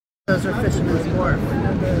Those are Fisherman's Wharf.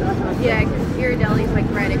 Yeah, because Ghirardelli's like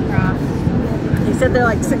right across. He said they're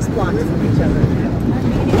like 6 blocks from each other.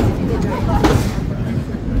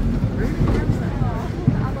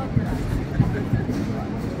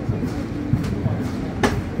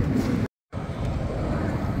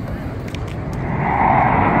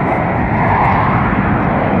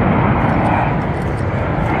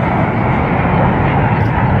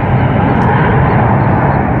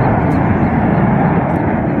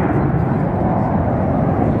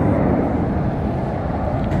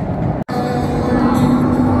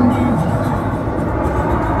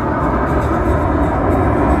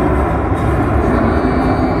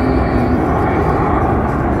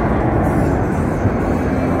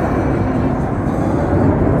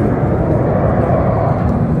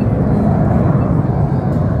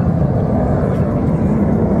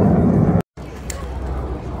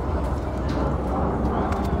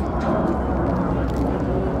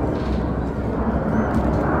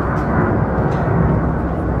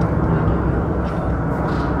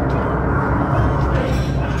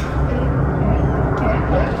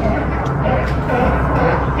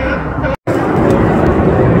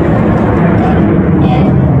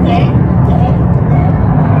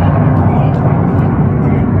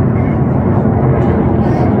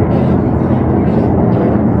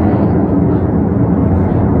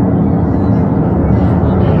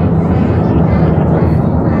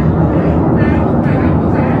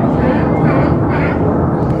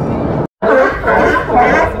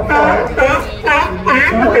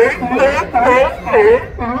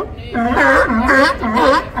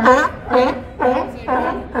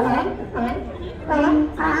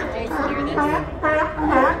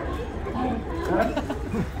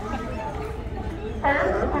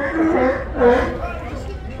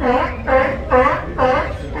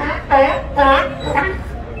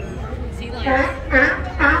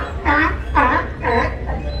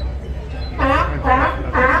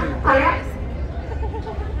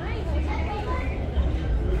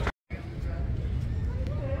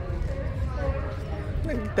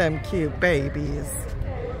 Look at them cute babies.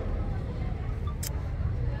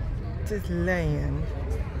 Just laying.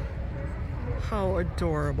 How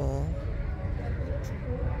adorable.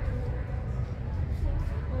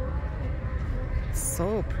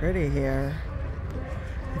 So pretty here.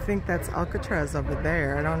 I think that's Alcatraz over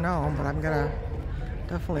there. I don't know, but I'm gonna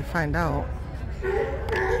definitely find out.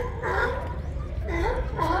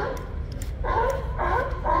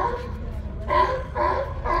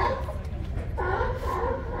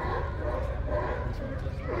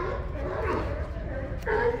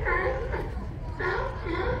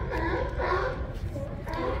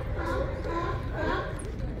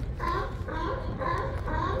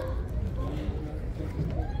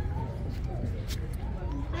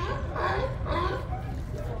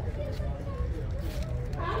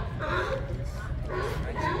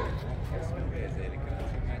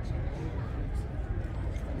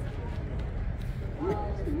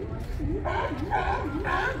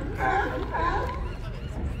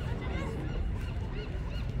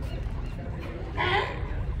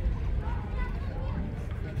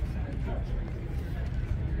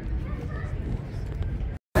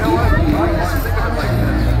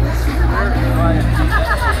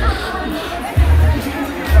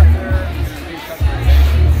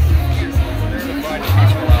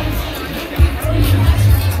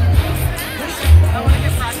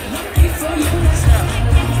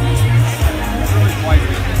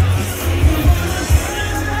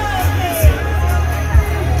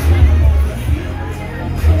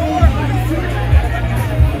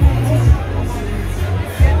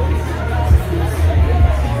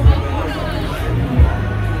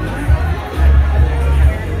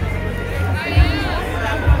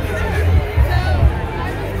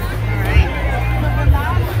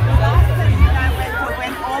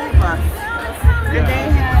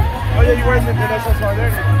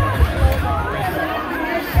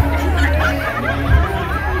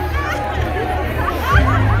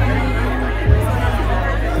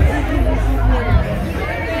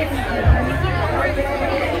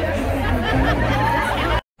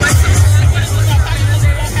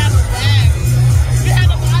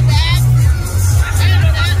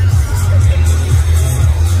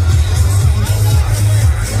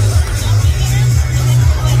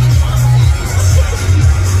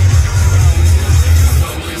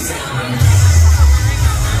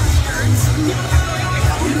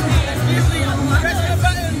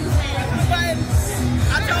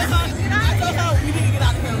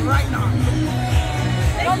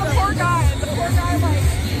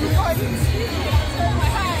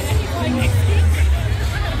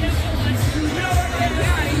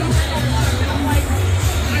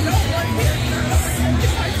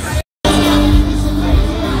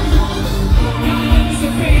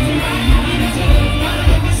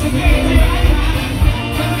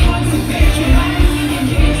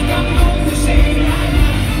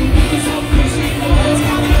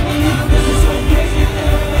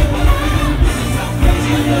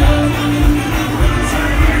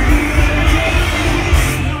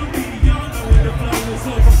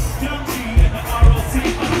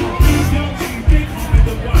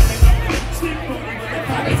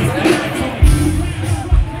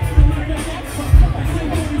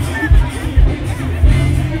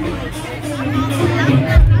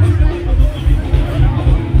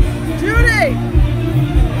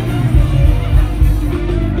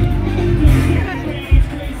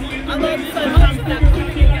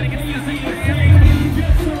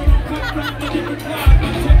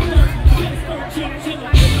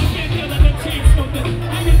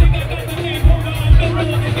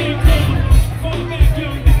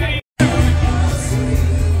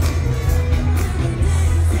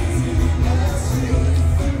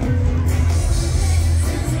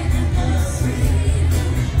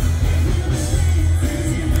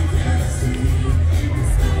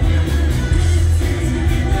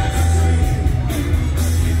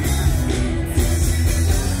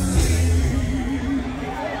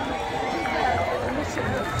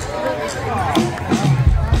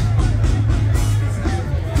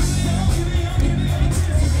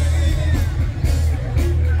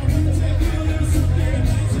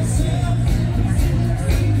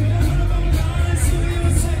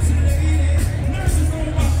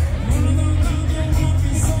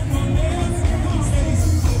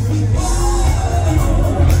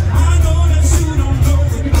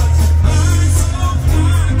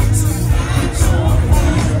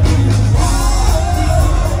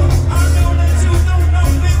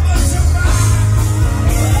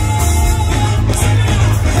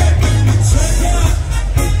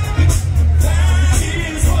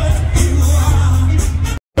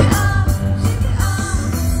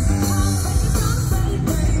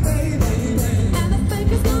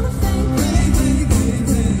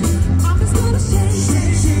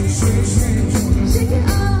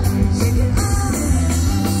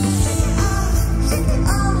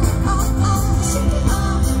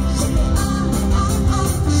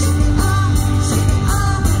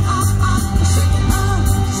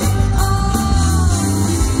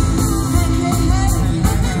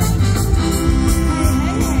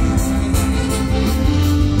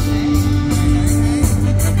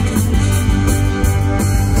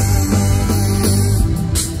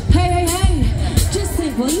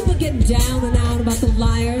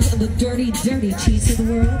 dirty cheats of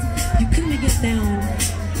the world. You couldn't get down.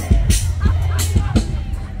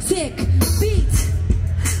 Sick beat.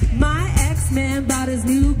 My ex-man bought his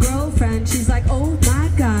new girlfriend. She's like, oh my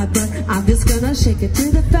God, but I'm just gonna shake it to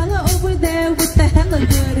the fella over there with the hella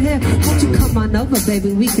good hair. Won't you come on over,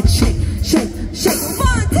 baby? We could shake, shake, shake.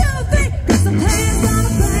 1, 2, 3. 'Cause the players gonna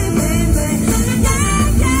play, play, play.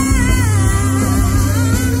 Yeah, yeah.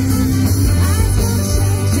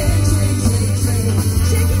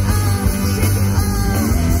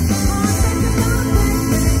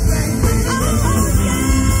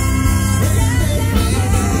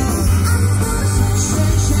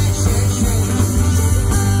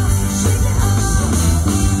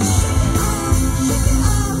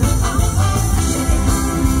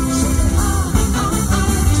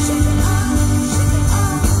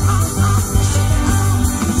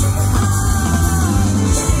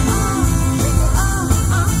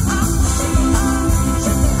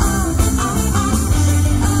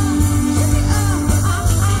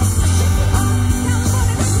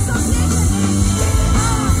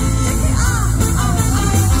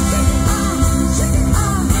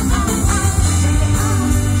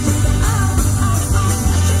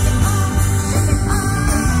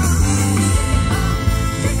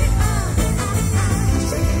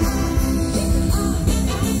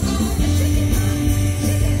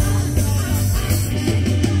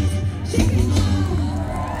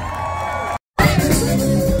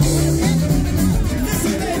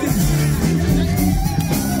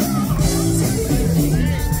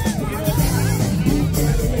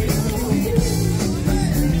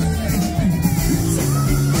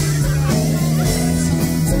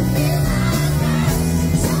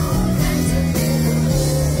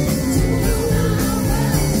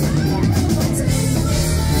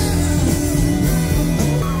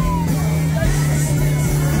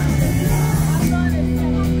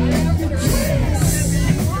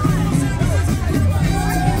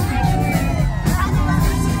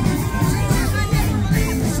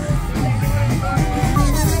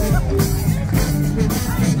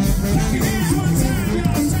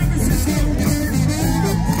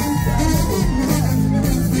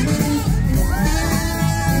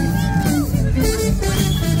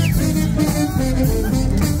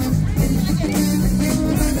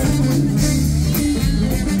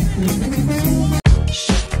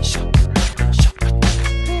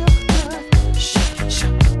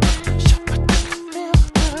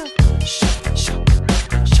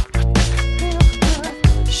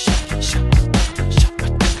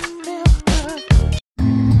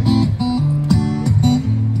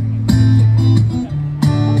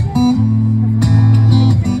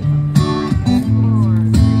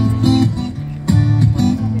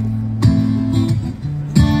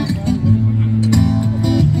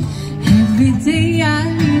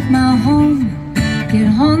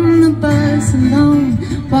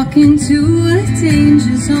 to a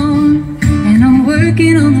danger zone, and I'm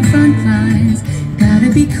working on the front lines.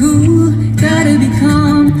 Gotta be cool, gotta be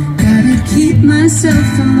calm, gotta keep myself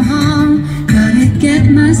from harm, gotta get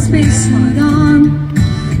my spacesuit on,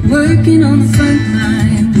 working on the front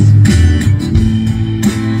lines.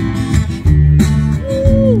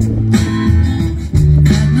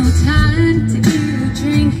 Got no time to eat or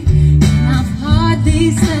drink, and I've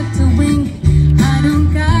hardly slept a wink. I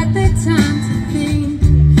don't got the time to think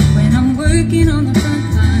when I'm working on the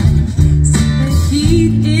front lines. See the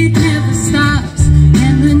heat, it never stops,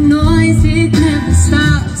 and the noise, it never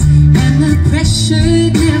stops, and the pressure,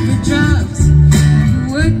 it never drops.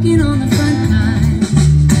 I'm working on the front lines.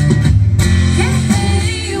 Hey,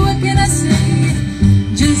 hey, what can I say?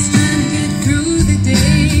 Just trying to get through the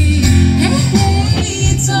day. Hey,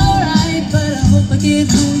 hey, it's alright, but I hope I get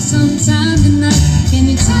home sometime tonight. Can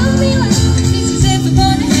you tell me why this is if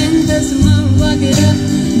upon a hand? 'Cause tomorrow I'll get up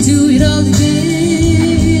and do it all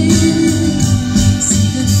again. See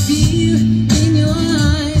the fear in your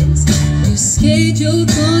eyes. You're scared you're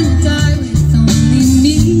gonna die with only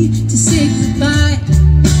me to say goodbye.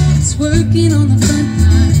 It's working on the front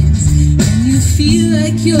lines, and you feel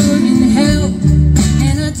like you're in hell,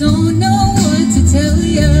 and I don't know what to tell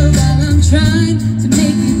you while I'm trying to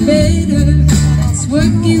make it better. That's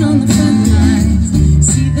working on the front lines.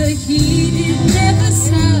 See the heat, it never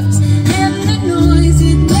stops, and the noise,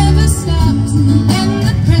 it never stops, and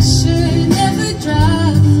the pressure, it never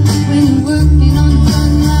drops when you're working on the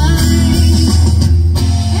front lines.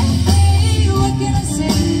 Hey, hey, what can I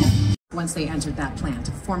say? Once they entered that plant,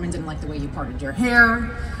 if a foreman didn't like the way you parted your hair,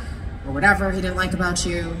 or whatever he didn't like about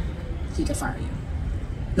you, he could fire you.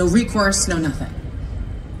 No recourse, no nothing.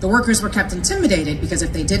 The workers were kept intimidated because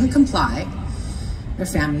if they didn't comply, their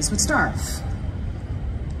families would starve.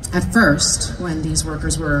 At first, when these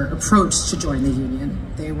workers were approached to join the union,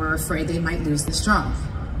 they were afraid they might lose this job.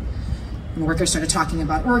 When workers started talking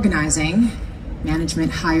about organizing,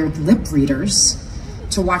 management hired lip readers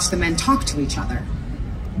to watch the men talk to each other.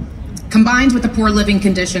 Combined with the poor living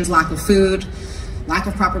conditions, lack of food, lack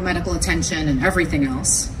of proper medical attention, and everything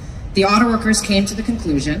else, the auto workers came to the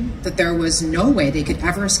conclusion that there was no way they could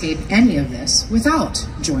ever escape any of this without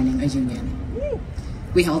joining a union.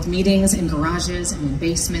 We held meetings in garages and in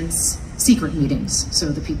basements, secret meetings, so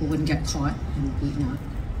the people wouldn't get caught and beaten up.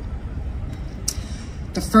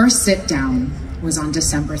 The first sit down was on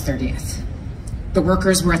December 30th. The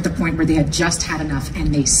workers were at the point where they had just had enough,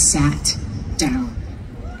 and they sat down.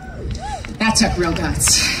 That took real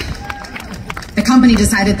guts. The company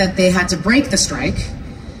decided that they had to break the strike.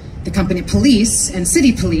 The company police and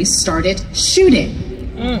city police started shooting.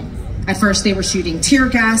 At first they were shooting tear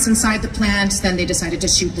gas inside the plant, then they decided to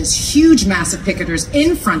shoot this huge mass of picketers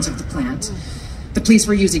in front of the plant. The police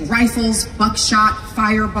were using rifles, buckshot,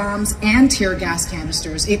 fire bombs, and tear gas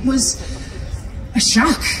canisters. It was a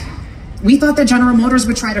shock. We thought that General Motors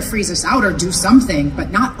would try to freeze us out or do something,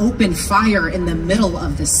 but not open fire in the middle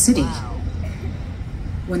of the city.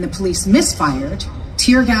 When the police misfired,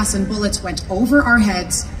 tear gas and bullets went over our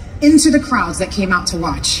heads into the crowds that came out to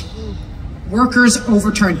watch. Workers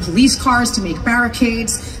overturned police cars to make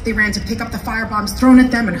barricades. They ran to pick up the firebombs thrown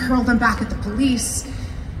at them and hurl them back at the police.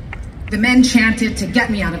 The men chanted to get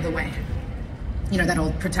me out of the way. You know, that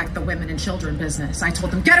old protect the women and children business. I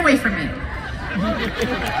told them, get away from me.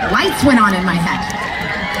 Lights went on in my head.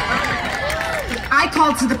 I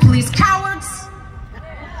called to the police, cowards,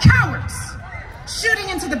 cowards, shooting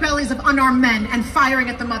into the bellies of unarmed men and firing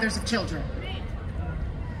at the mothers of children.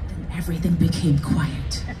 Then everything became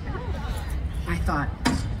quiet. I thought,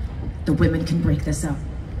 the women can break this up.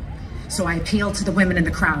 So I appealed to the women in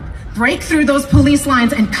the crowd. Break through those police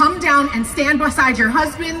lines and come down and stand beside your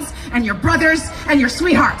husbands and your brothers and your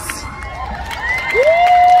sweethearts.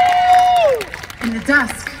 In the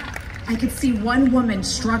dusk, I could see one woman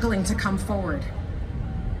struggling to come forward.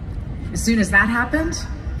 As soon as that happened,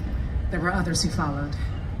 there were others who followed.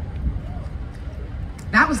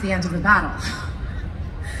 That was the end of the battle.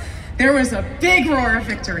 There was a big roar of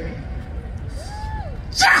victory.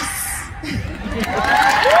 Yes!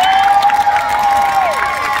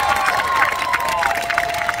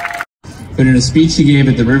 But in a speech he gave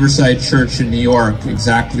at the Riverside Church in New York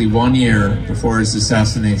exactly 1 year before his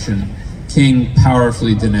assassination, King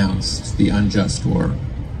powerfully denounced the unjust war.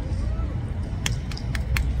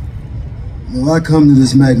 Well, I come to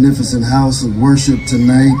this magnificent house of worship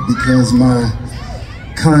tonight because my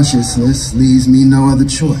consciousness leaves me no other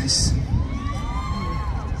choice.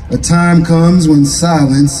 A time comes when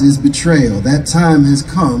silence is betrayal. That time has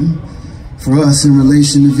come for us in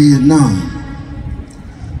relation to Vietnam.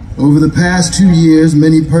 Over the past 2 years,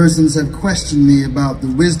 many persons have questioned me about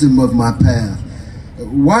the wisdom of my path.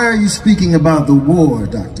 Why are you speaking about the war,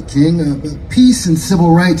 Dr. King? Peace and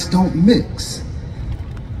civil rights don't mix.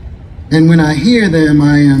 And when I hear them,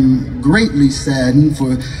 I am greatly saddened,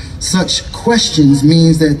 for such questions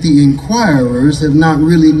means that the inquirers have not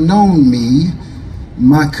really known me,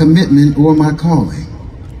 my commitment, or my calling.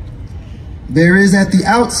 There is at the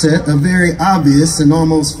outset a very obvious and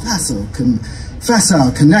almost facile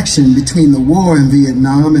connection between the war in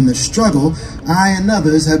Vietnam and the struggle I and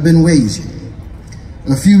others have been waging.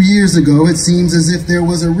 A few years ago, it seems as if there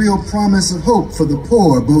was a real promise of hope for the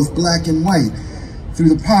poor, both black and white, through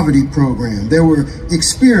the poverty program. There were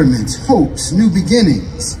experiments, hopes, new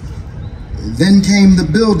beginnings. Then came the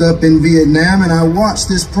buildup in Vietnam, and I watched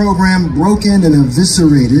this program broken and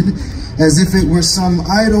eviscerated as if it were some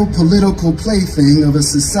idle political plaything of a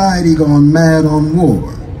society gone mad on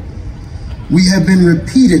war. We have been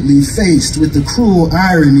repeatedly faced with the cruel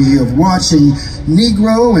irony of watching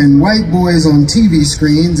Negro and white boys on TV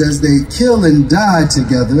screens as they kill and die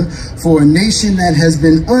together for a nation that has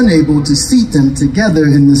been unable to seat them together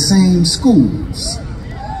in the same schools.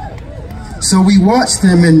 So we watch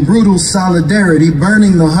them in brutal solidarity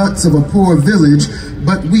burning the huts of a poor village,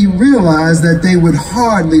 but we realize that they would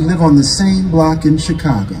hardly live on the same block in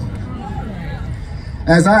Chicago.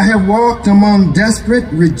 As I have walked among desperate,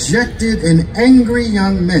 rejected, and angry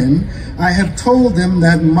young men, I have told them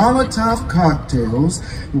that Molotov cocktails,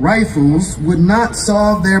 rifles, would not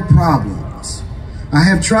solve their problems. I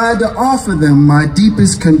have tried to offer them my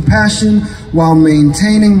deepest compassion while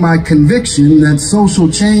maintaining my conviction that social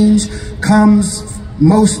change comes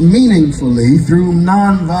most meaningfully through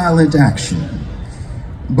nonviolent action.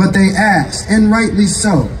 But they asked, and rightly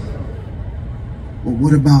so, well,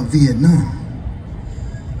 what about Vietnam?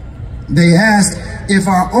 They asked if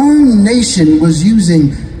our own nation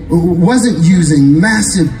wasn't using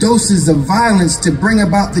massive doses of violence to bring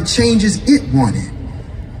about the changes it wanted.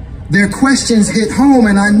 Their questions hit home,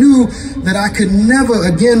 and I knew that I could never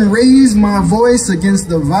again raise my voice against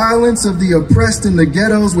the violence of the oppressed in the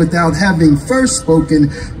ghettos without having first spoken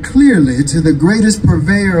clearly to the greatest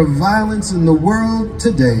purveyor of violence in the world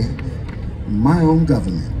today, my own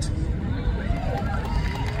government.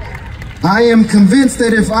 I am convinced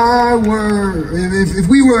that if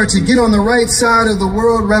we were to get on the right side of the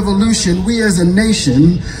world revolution, we as a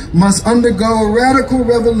nation must undergo a radical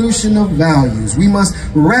revolution of values. We must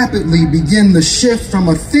rapidly begin the shift from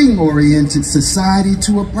a thing-oriented society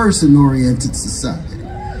to a person-oriented society.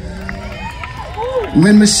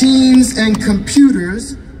 When machines and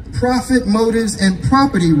computers, profit motives, and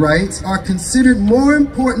property rights are considered more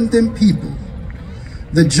important than people,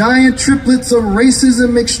 the giant triplets of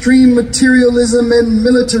racism, extreme materialism, and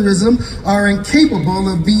militarism are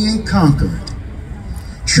incapable of being conquered.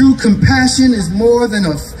 True compassion is more than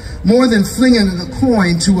flinging a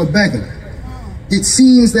coin to a beggar. It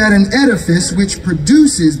seems that an edifice which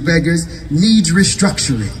produces beggars needs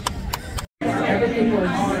restructuring.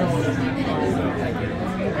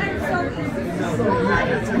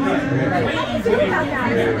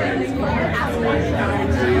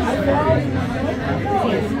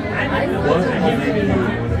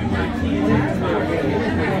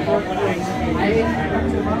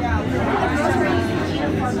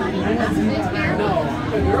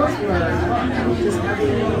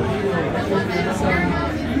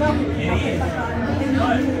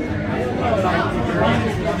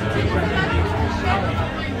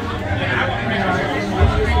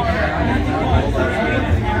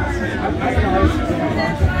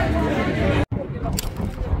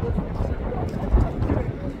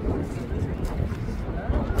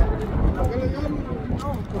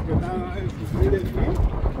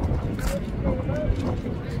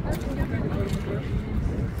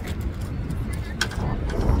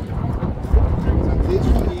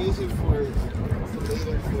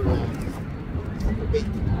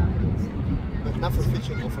 Not for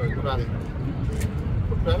fishing or for grabbing.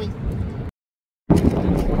 For grabbing?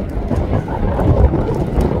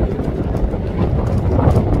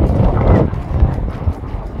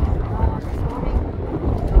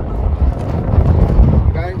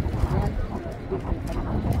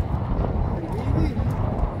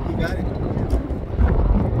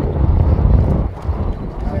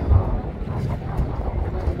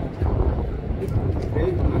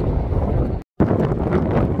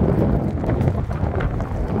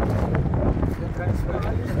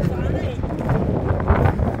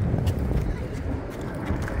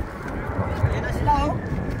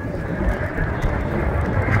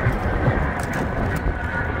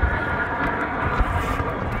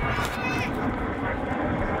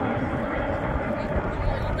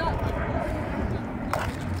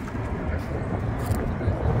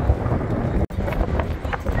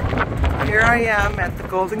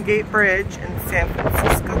 Golden Gate Bridge in San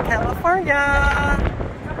Francisco, California.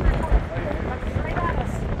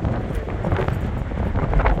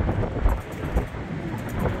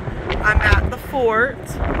 I'm at the fort.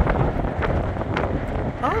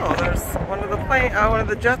 Oh, there's one of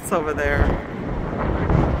the jets over there.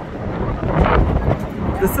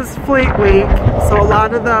 This is Fleet Week, so a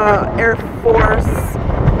lot of the Air Force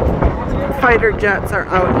fighter jets are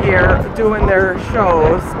out here doing their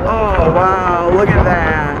shows. Oh wow, look at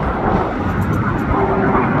that.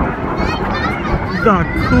 The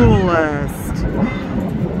coolest.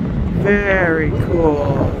 Very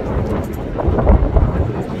cool.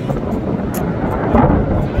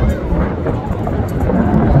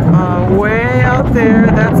 Way out there,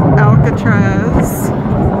 that's Alcatraz,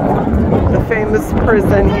 the famous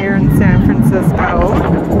prison here in San Francisco.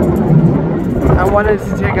 I wanted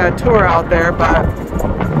to take a tour out there, but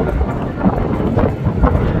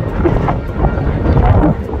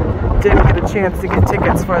didn't get a chance to get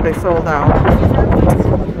tickets before they sold out.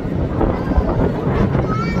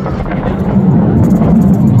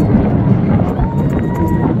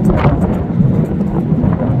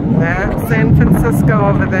 That's San Francisco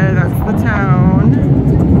over there, that's the town.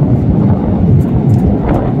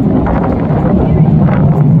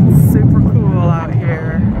 Super cool out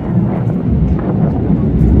here.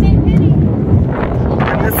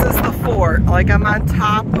 And this is the fort, like I'm on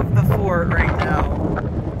top of the fort right now.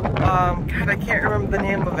 God, I can't remember the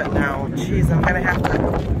name of it now. Jeez, I'm gonna have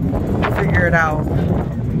to figure it out.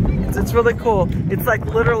 It's really cool. It's like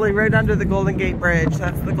literally right under the Golden Gate Bridge.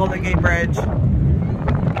 That's the Golden Gate Bridge.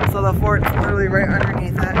 So the fort's literally right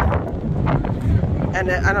underneath it.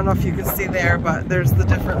 And I don't know if you can see there, but there's the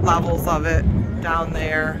different levels of it down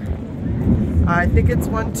there. I think it's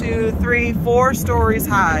 1, 2, 3, 4 stories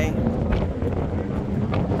high.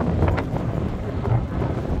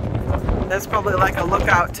 There's probably like a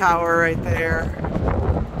lookout tower right there.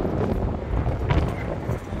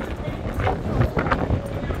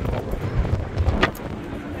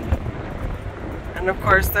 And of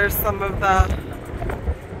course there's some of the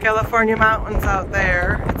California mountains out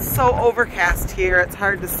there. It's so overcast here, it's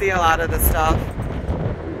hard to see a lot of the stuff.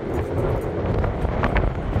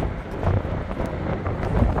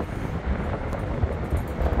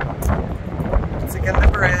 Once again, the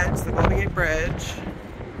bridge, the Golden Gate Bridge.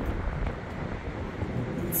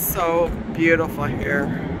 It's so beautiful here.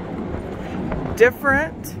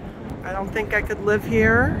 Different. I don't think I could live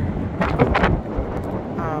here.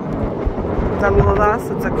 Nonetheless,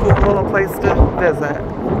 it's a cool little place to visit.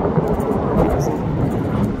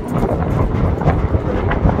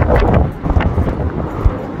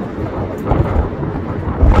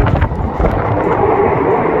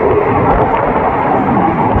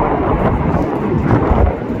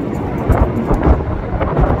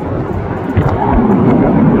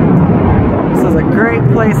 This is a great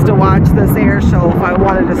place to watch this air show if I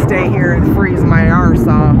wanted to stay here and freeze my arse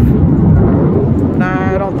off.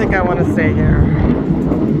 I don't think I want to stay here.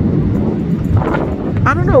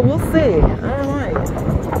 I don't know, we'll see. I might.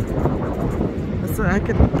 So I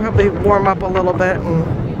could probably warm up a little bit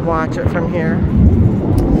and watch it from here.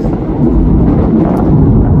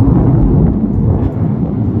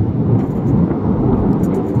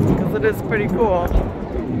 Because it is pretty cool.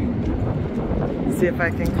 See if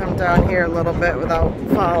I can come down here a little bit without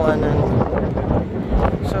falling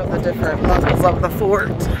and show the different levels of the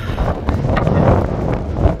fort.